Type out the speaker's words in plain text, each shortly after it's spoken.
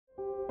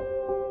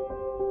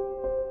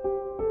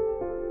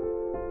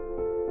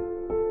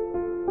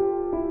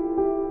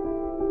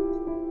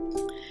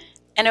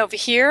And over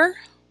here,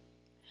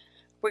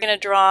 we're going to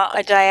draw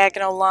a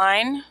diagonal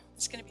line.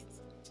 It's going to be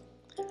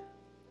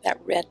that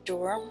red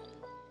door.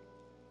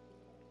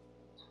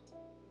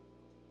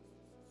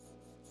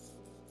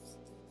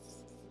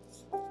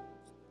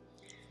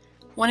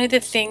 One of the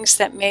things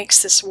that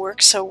makes this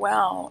work so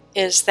well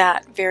is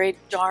that very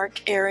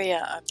dark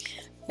area.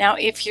 Now,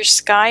 if your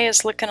sky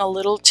is looking a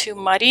little too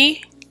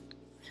muddy,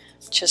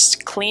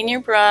 just clean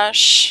your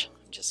brush.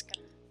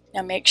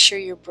 Now make sure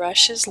your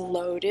brush is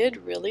loaded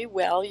really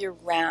well, your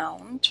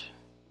round.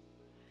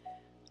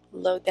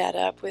 Load that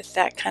up with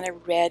that kind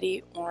of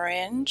reddy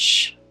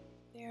orange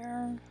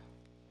there.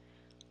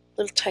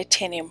 Little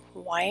titanium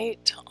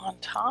white on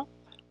top,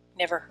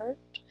 never hurt.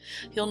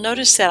 You'll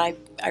notice that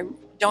I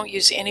don't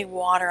use any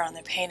water on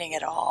the painting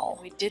at all.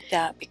 We did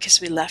that because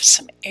we left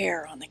some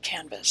air on the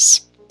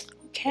canvas.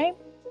 Okay?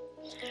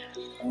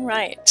 All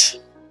right.